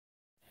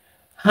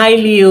Hi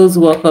Leos,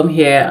 welcome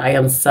here. I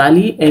am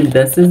Sally, and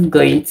this is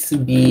going to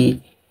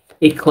be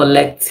a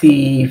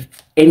collective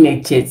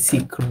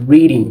energetic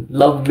reading,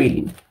 love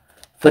reading.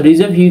 For those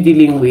of you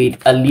dealing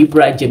with a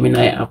Libra,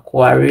 Gemini,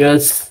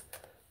 Aquarius,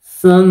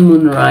 Sun,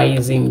 Moon,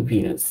 Rising,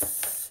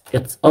 Venus.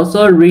 It's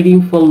also a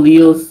reading for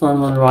Leo, Sun,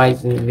 Moon,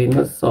 Rising,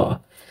 Venus. So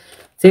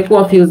take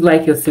what feels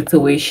like your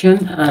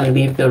situation and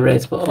leave the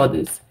rest for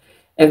others.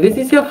 If this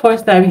is your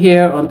first time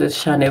here on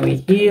this channel, we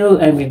heal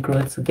and we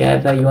grow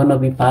together. You want to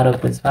be part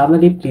of this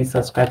family, please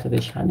subscribe to the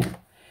channel.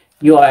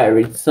 You are a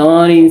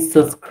returning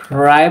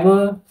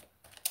subscriber.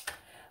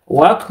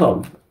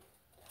 Welcome.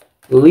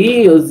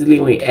 Leo's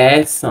dealing with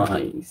air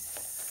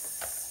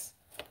signs.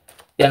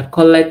 Their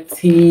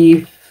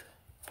collective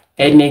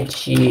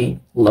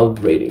energy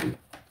love reading.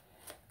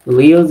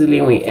 Leo's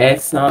dealing with air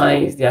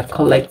signs, their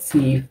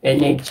collective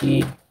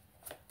energy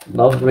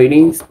love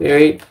reading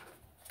spirit.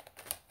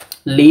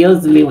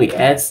 Leo's dealing with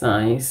air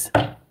signs,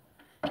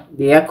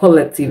 their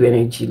collective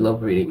energy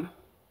love reading.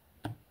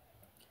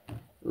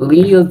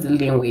 Leo's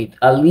dealing with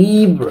a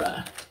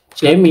Libra,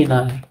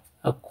 Gemini,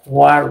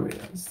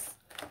 Aquarius,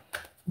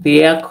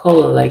 their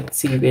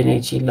collective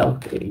energy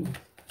love reading.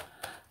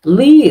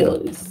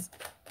 Leos,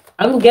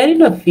 I'm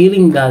getting a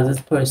feeling that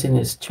this person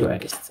is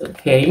stressed,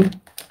 okay?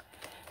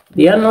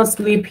 They are not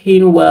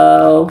sleeping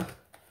well,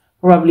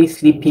 probably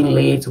sleeping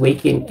late,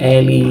 waking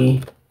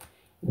early.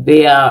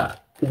 They are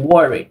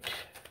worried.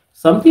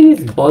 Something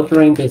is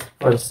bothering this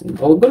person.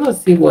 We're gonna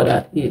see what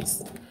that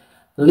is.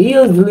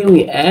 Leo's dealing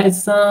with air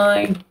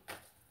sign.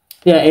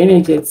 Their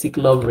energetic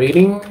love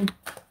reading.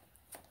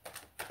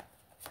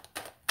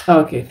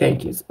 Okay,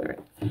 thank you, Spirit.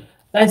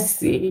 Let's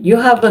see. You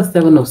have the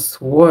Seven of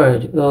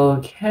Swords.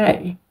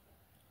 Okay.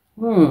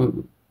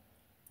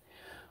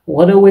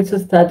 What a way to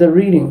start the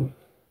reading.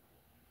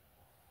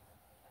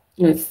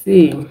 Let's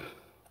see.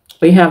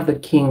 We have the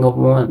King of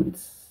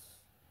Wands.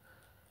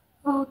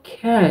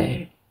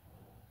 Okay.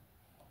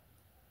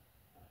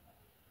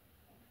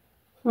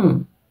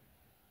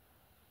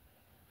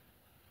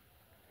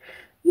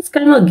 This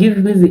kind of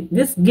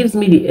gives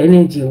me the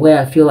energy where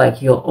I feel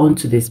like you're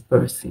onto this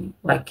person,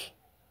 like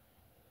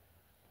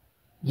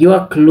you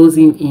are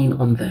closing in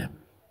on them.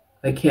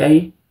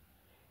 Okay,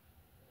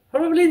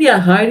 probably they are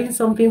hiding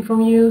something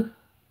from you,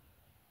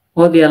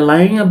 or they are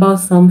lying about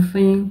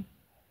something.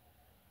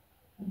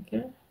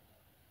 Okay,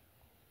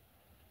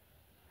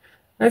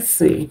 let's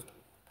see.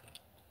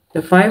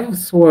 The Five of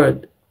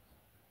Swords,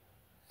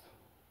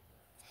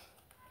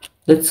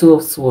 the Two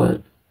of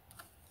Swords,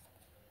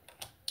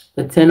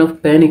 the Ten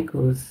of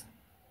Pentacles,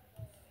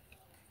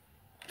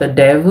 the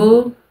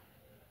Devil,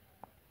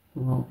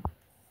 oh,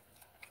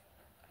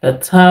 the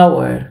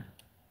Tower,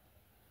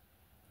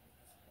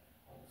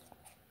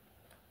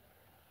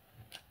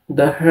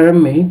 the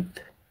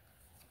Hermit,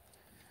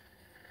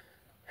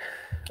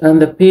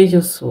 and the Page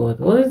of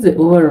Swords. What is the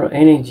overall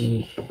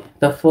energy?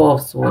 The Four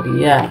of Swords,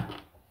 yeah.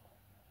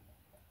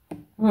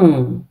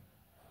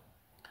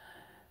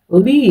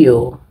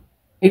 Leo,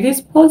 it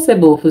is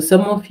possible for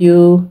some of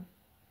you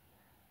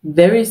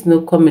there is no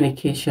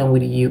communication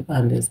with you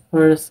and this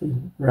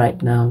person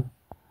right now.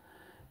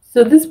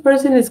 So this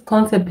person is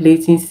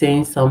contemplating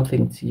saying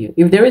something to you.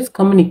 If there is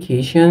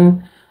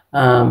communication,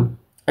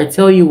 I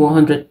tell you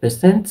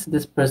 100%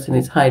 this person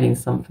is hiding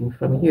something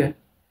from you.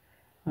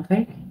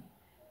 Okay?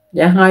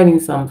 They're hiding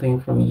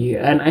something from you.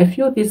 And I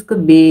feel this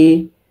could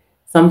be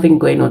something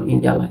going on in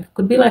their life.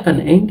 Could be like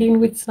an ending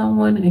with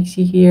someone I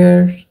see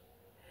here.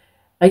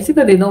 I see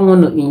that they don't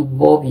want to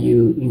involve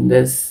you in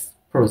this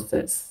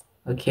process.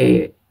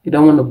 Okay? They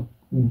don't want to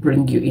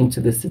bring you into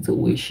the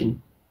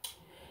situation.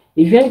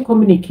 If you're in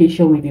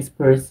communication with this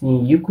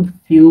person, you could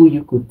feel,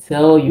 you could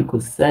tell, you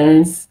could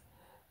sense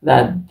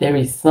that there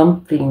is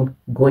something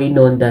going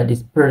on that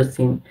this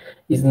person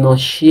is not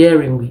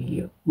sharing with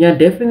you. Yeah,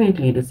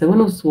 definitely. The Seven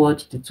of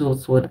Swords, the Two of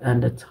Swords,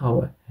 and the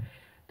Tower.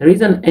 There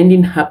is an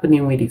ending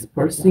happening with this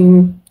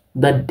person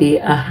that they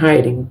are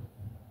hiding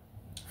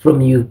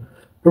from you.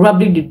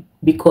 Probably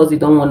because they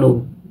don't want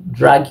to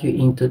drag you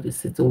into the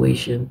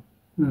situation.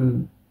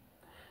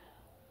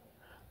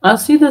 I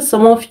see that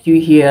some of you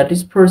here,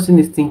 this person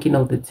is thinking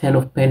of the Ten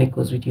of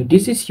Pentacles with you.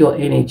 This is your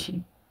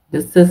energy.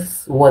 This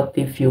is what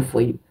they feel for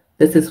you.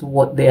 This is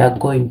what they are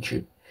going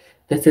through.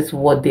 This is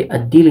what they are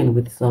dealing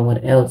with someone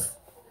else.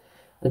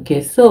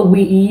 Okay, so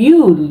with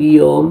you,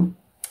 Leo,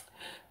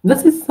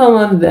 this is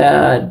someone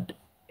that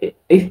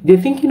if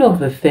they're thinking of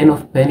the Ten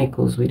of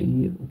Pentacles with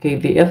you. Okay,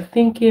 they are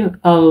thinking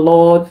a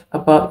lot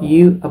about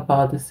you,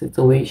 about the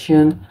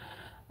situation,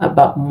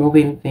 about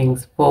moving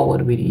things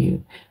forward with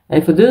you.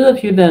 And for those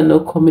of you that are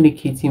not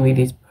communicating with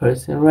this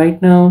person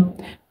right now,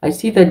 I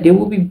see that they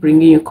will be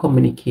bringing you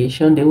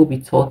communication. They will be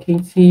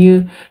talking to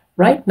you.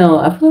 Right now,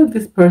 I feel like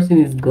this person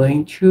is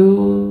going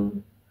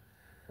through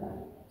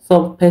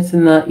some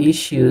personal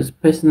issues,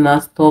 personal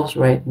stuffs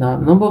right now.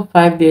 Number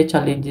 5, their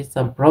challenges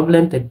and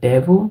problems. The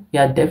Devil,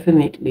 yeah,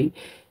 definitely.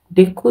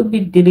 They could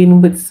be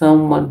dealing with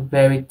someone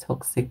very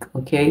toxic,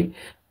 okay?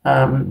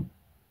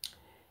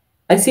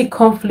 I see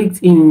conflict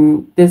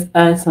in this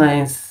air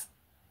signs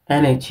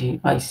energy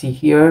I see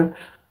here.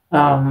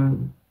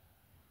 Um,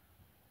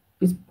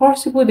 it's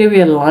possible they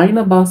were lying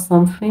about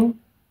something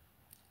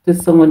to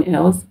someone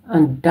else,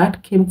 and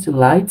that came to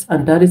light,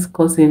 and that is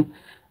causing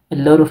a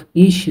lot of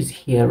issues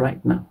here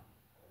right now.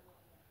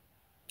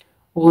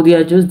 Or they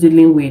are just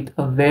dealing with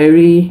a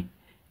very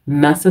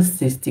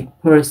narcissistic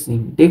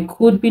person. They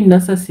could be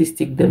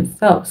narcissistic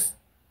themselves.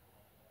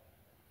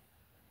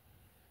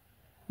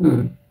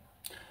 Hmm.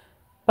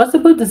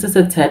 Possible this is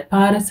a third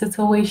party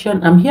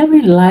situation. I'm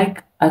hearing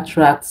like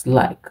attracts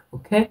like.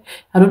 Okay.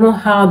 I don't know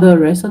how they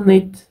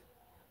resonate.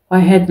 I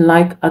had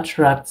like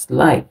attracts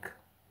like.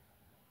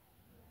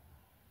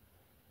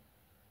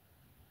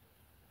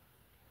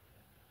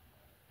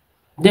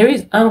 There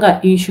is anger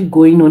issue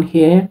going on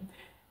here.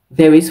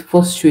 There is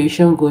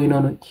frustration going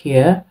on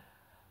here.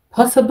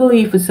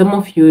 Possibly for some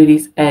of you, it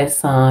is air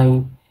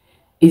sign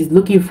is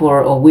looking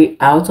for a way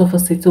out of a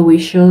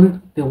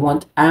situation. They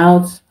want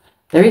out.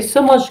 There is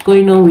so much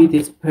going on with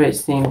this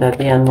person that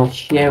they are not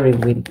sharing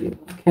with you.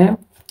 Okay.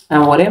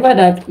 And whatever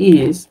that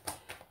is,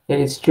 it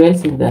is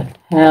stressing the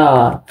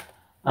hell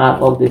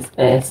out of this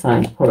air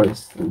sign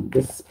person.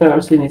 This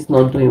person is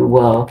not doing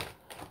well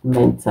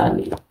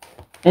mentally.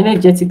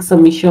 Energetic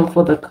submission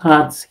for the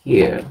cards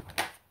here.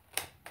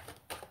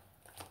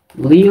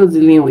 Leo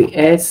dealing with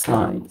air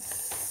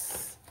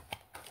signs.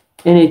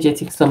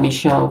 Energetic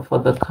submission for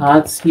the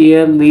cards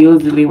here. Leo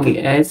dealing with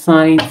air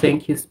signs.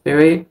 Thank you,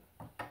 Spirit.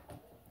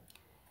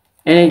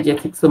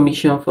 Energetic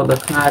submission for the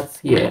cards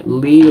here.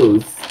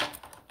 Leo's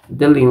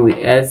dealing with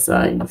air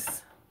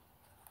signs.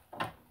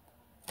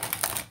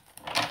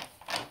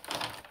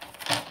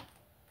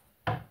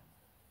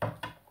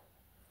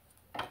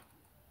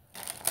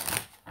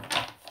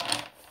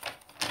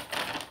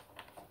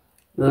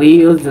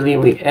 Leo's dealing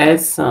with air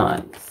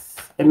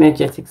signs.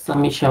 Energetic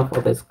submission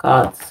for these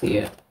cards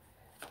here.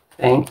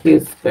 Thank you,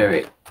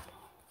 Spirit.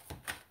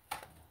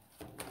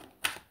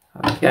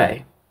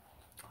 Okay.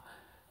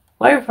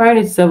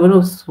 Clarifying the Seven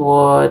of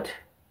Swords.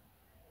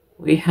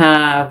 We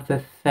have the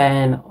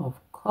Fan of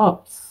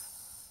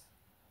Cups.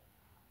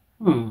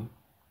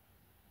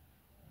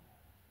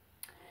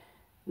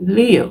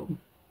 Leo.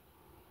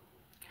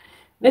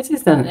 This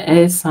is an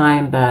air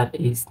sign that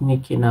is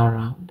sneaking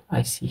around.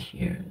 I see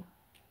here.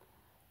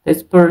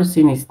 This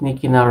person is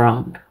sneaking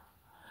around.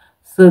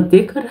 So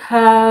they could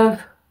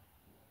have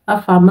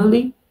a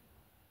family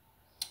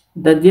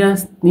that they are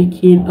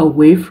sneaking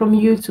away from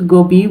you to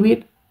go be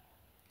with.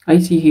 I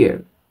see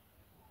here.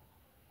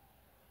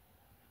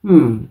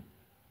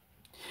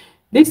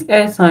 This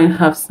air sign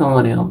have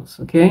someone else,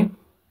 okay?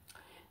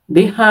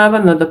 They have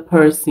another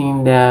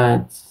person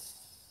that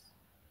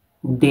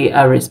they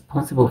are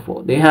responsible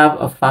for. They have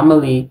a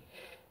family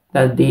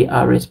that they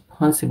are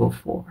responsible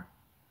for.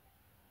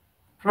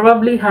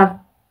 Probably have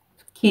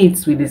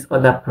kids with this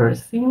other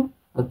person,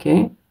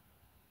 okay?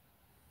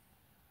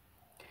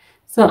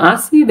 So I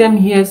see them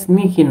here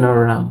sneaking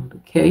around,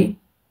 okay?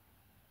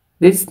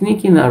 They're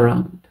sneaking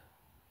around.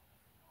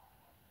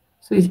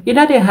 So it's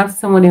either they have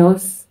someone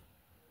else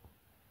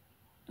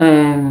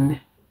and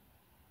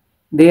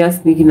they are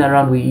sneaking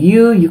around with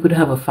you. You could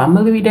have a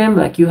family with them,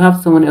 like you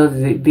have someone else.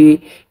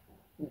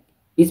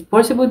 It's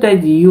possible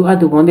that you are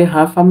the one they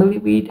have family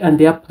with and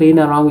they are playing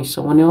around with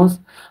someone else,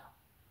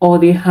 or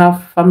they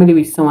have family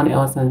with someone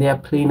else and they are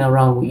playing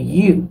around with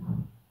you.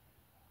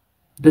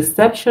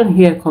 Deception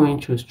here coming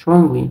through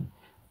strongly.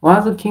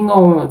 What's the King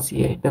of Wands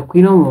here? The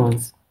Queen of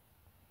Wands.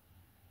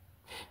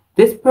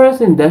 This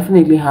person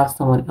definitely has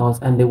someone else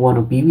and they want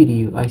to be with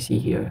you. I see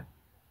here.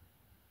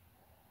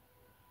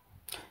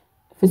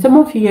 For some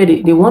of you,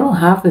 they want to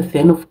have the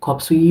Ten of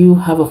Cups with you,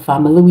 have a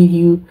family with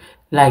you,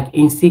 like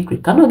in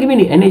secret. Kind of giving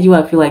the energy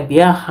where I feel like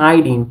they are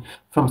hiding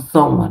from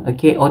someone,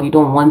 okay? Or they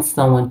don't want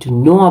someone to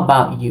know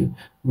about you,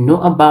 know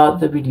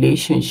about the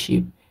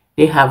relationship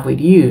they have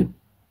with you.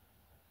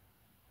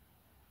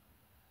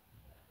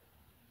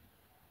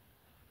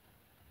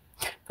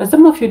 For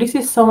some of you, this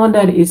is someone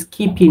that is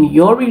keeping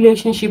your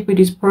relationship with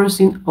this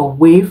person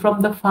away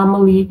from the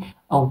family,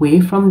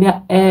 away from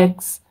their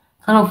ex.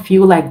 Kind of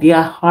feel like they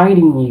are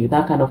hiding you.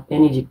 That kind of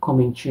energy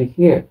coming through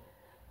here.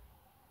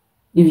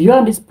 If you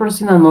and this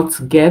person are not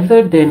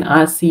together, then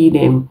I see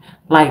them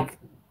like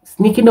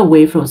sneaking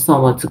away from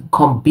someone to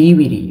come be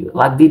with you.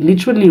 Like they're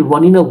literally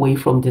running away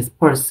from this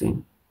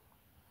person.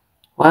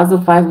 What's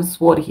the Five of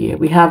Swords here?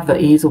 We have the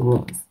Ace of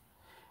Wands.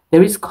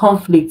 There is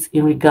conflict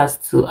in regards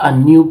to a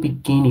new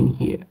beginning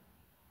here.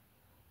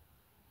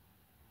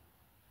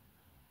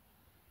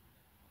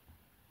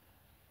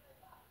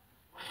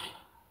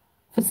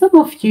 For some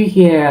of you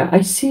here,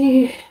 I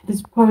see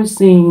this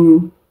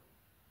person,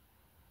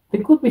 they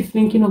could be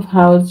thinking of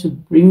how to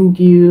bring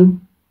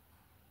you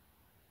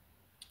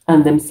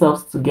and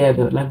themselves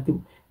together. Like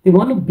they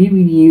want to be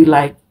with you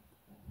like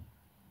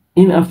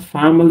in a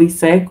family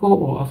circle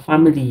or a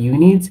family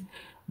unit,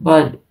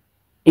 but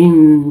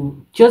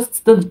in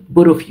just the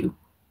both of you.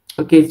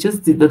 Okay,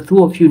 just the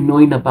two of you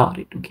knowing about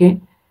it. Okay,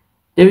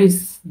 there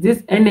is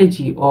this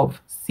energy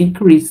of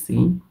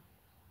secrecy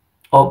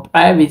or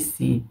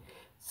privacy.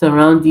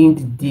 surrounding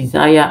the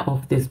desire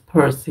of this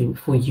person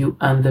for you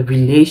and the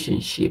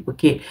relationship.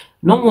 Okay,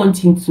 not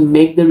wanting to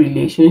make the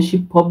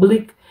relationship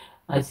public.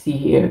 I see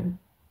here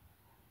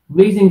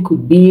reason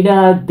could be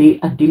that they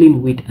are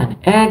dealing with an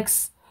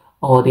ex,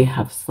 or they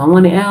have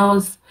someone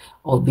else,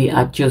 or they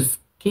are just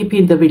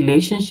keeping the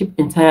relationship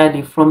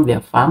entirely from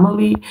their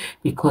family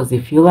because they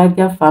feel like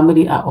their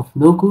family are of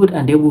no good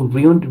and they will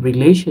ruin the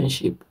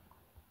relationship.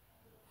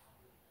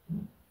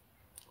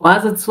 Why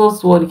is it so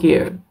sword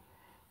here?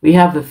 We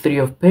have the Three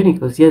of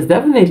Pentacles. Yes,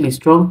 definitely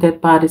strong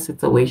third party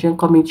situation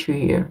coming through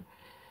here.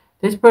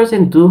 This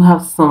person do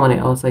have someone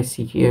else, I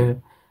see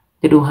here.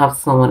 They do have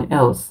someone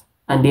else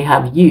and they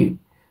have you.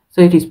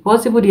 So it is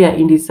possible they are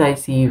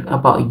indecisive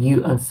about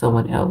you and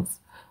someone else.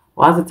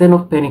 What's the Ten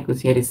of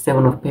Pentacles here? The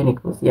Seven of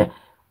Pentacles. Yeah.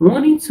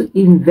 Wanting to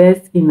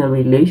invest in a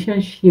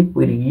relationship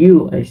with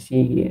you, I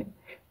see here.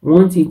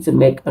 Wanting to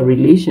make a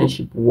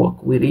relationship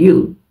work with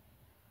you.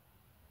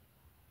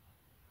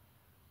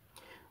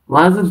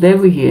 What's the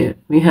Devil here?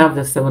 We have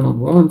the Seven of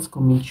Wands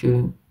coming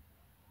through.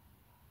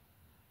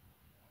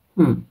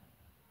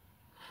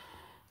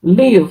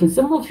 Leo, for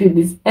some of you,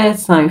 this air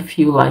sign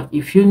feel like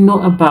if you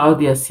know about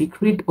their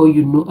secret or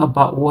you know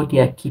about what they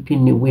are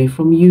keeping away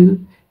from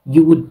you,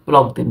 you would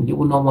block them. You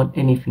would not want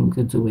anything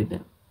to do with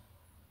them.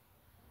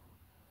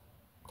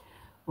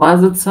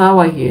 What's the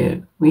Tower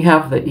here? We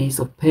have the Ace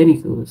of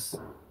Pentacles.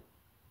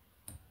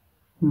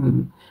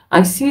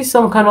 I see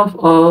some kind of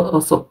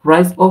a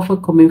surprise offer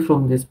coming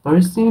from this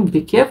person.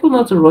 Be careful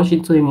not to rush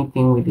into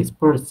anything with this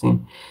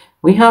person.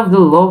 We have the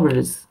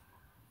Lovers.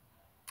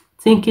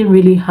 Thinking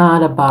really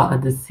hard about a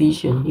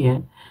decision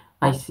here.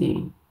 I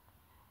see.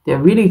 They're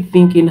really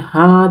thinking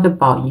hard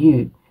about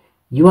you.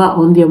 You are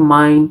on their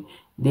mind.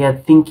 They are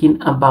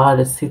thinking about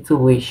the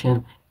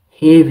situation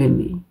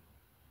heavily.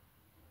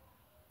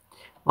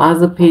 What's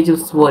the Page of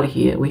Swords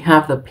here? We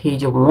have the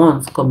Page of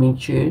Wands coming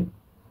through.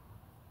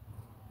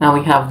 Now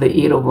we have the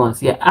Eight of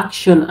Wands. Yeah,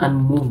 action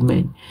and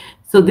movement.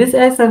 So this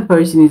excellent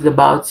person is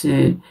about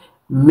to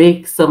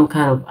make some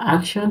kind of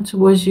action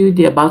towards you.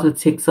 They're about to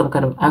take some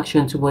kind of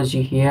action towards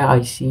you here,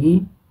 I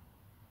see.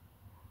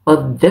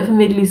 But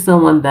definitely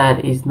someone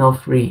that is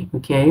not free,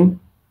 okay?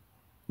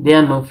 They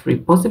are not free.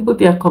 Possibly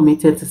they are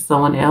committed to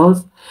someone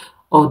else,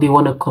 or they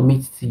want to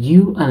commit to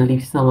you and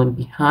leave someone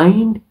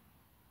behind.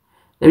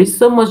 There is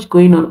so much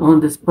going on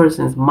this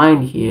person's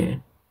mind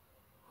here.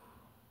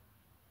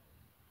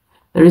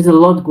 There is a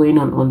lot going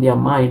on their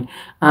mind.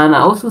 And I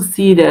also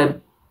see that,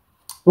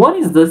 what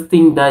is this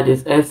thing that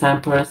this air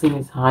sign person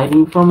is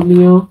hiding from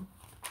Leo?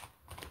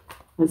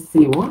 Let's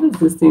see, what is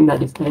this thing that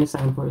this air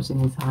sign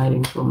person is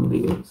hiding from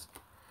Leos?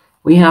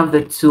 We have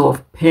the Two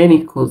of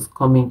Pentacles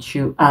coming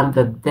through and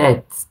the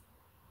Death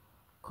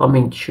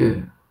coming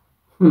through.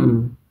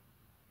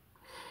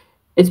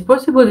 It's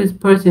possible this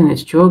person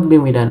is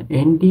struggling with an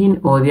ending,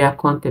 or they are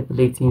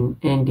contemplating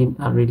ending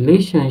a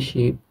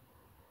relationship.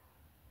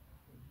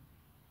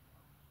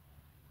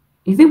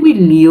 Is it with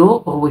Leo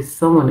or with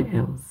someone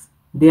else?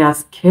 They are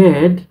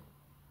scared.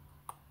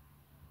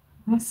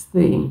 Let's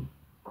see.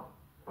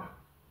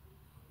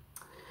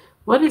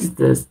 What is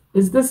this?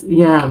 Is this,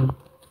 yeah,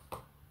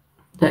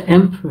 the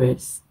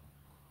Empress.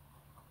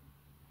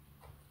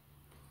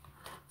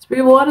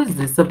 Spirit, what is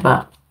this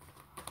about?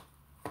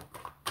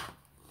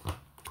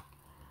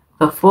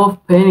 The Four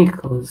of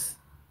Pentacles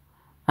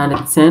and the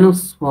Ten of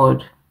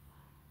Swords.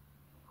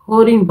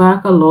 Holding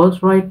back a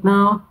lot right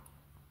now.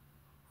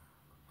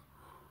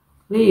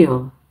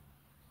 Leo.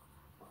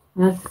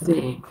 Let's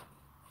see.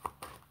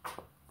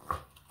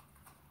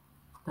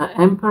 The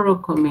Emperor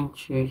coming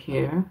through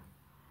here.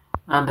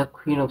 And the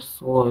Queen of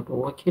Swords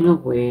walking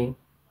away.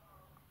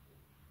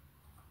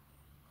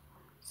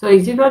 So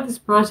is it that this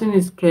person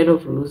is scared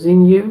of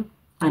losing you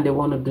and they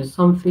want to do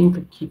something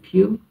to keep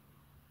you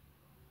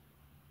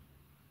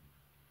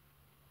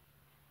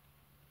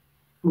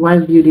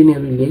while building a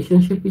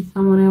relationship with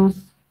someone else?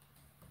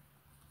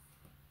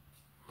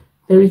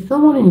 There is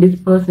someone in this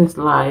person's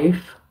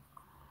life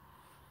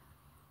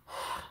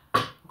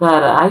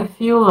that I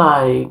feel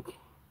like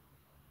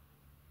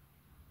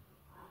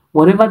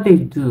whatever they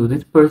do,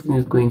 this person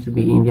is going to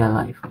be in their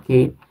life,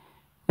 okay?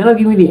 They're not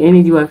giving me the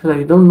energy where I feel like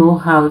they don't know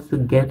how to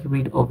get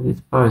rid of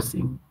this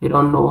person. They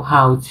don't know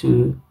how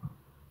to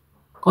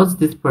cut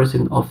this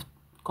person off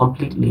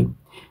completely.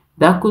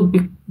 That could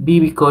be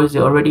because they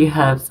already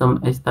have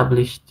some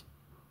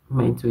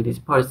establishment with this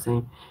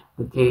person,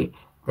 okay?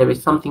 There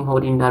is something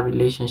holding that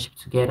relationship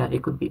together.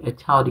 It could be a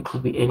child, it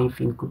could be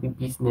anything, it could be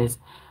business,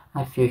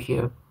 I feel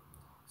here.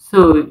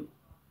 So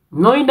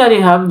knowing that they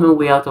have no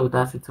way out of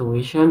that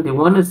situation, they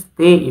want to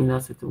stay in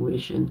that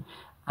situation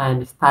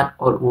and start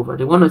all over.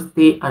 They want to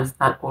stay and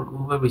start all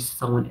over with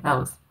someone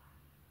else.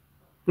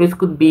 This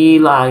could be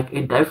like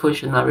a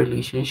dysfunctional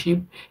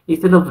relationship.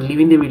 Instead of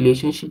leaving the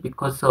relationship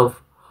because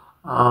of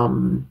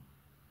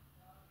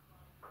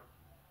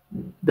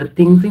the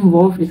things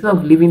involved, instead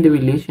of leaving the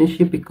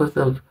relationship because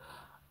of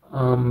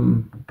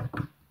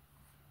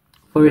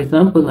for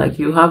example, like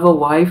you have a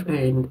wife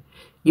and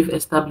you've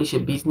established a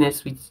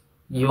business with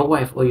your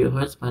wife or your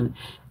husband,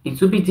 it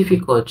will be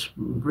difficult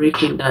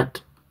breaking that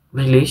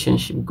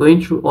relationship,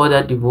 going through all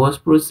that divorce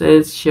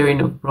process,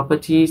 sharing of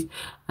properties,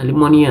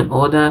 alimony and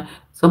all that.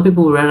 Some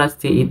people would rather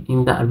stay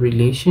in that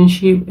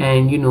relationship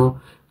and,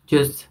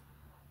 just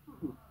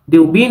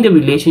they'll be in the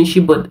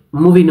relationship but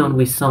moving on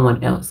with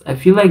someone else. I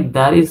feel like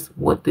that is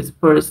what this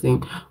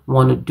person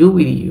want to do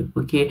with you.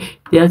 Okay,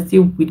 they are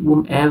still with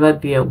whomever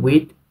they are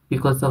with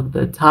because of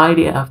the tie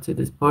they have to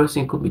this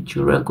person. Could be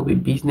children, could be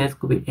business,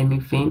 could be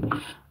anything,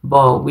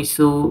 but we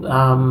still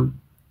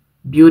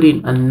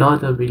building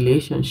another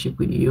relationship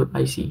with you.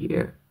 I see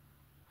here.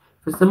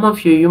 For some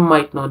of you, you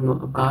might not know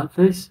about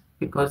this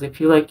because I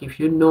feel like if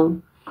you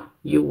know,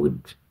 you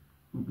would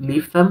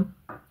leave them.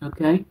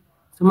 Okay.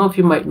 Some of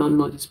you might not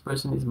know this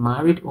person is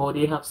married or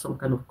they have some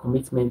kind of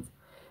commitment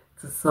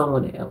to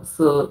someone else.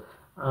 So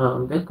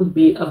there could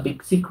be a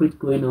big secret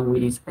going on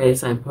with this air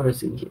sign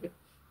person here.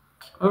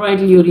 All right,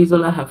 Leo, this is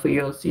all I have for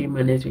you. I'll see you in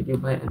my next video.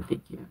 Bye and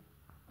take care.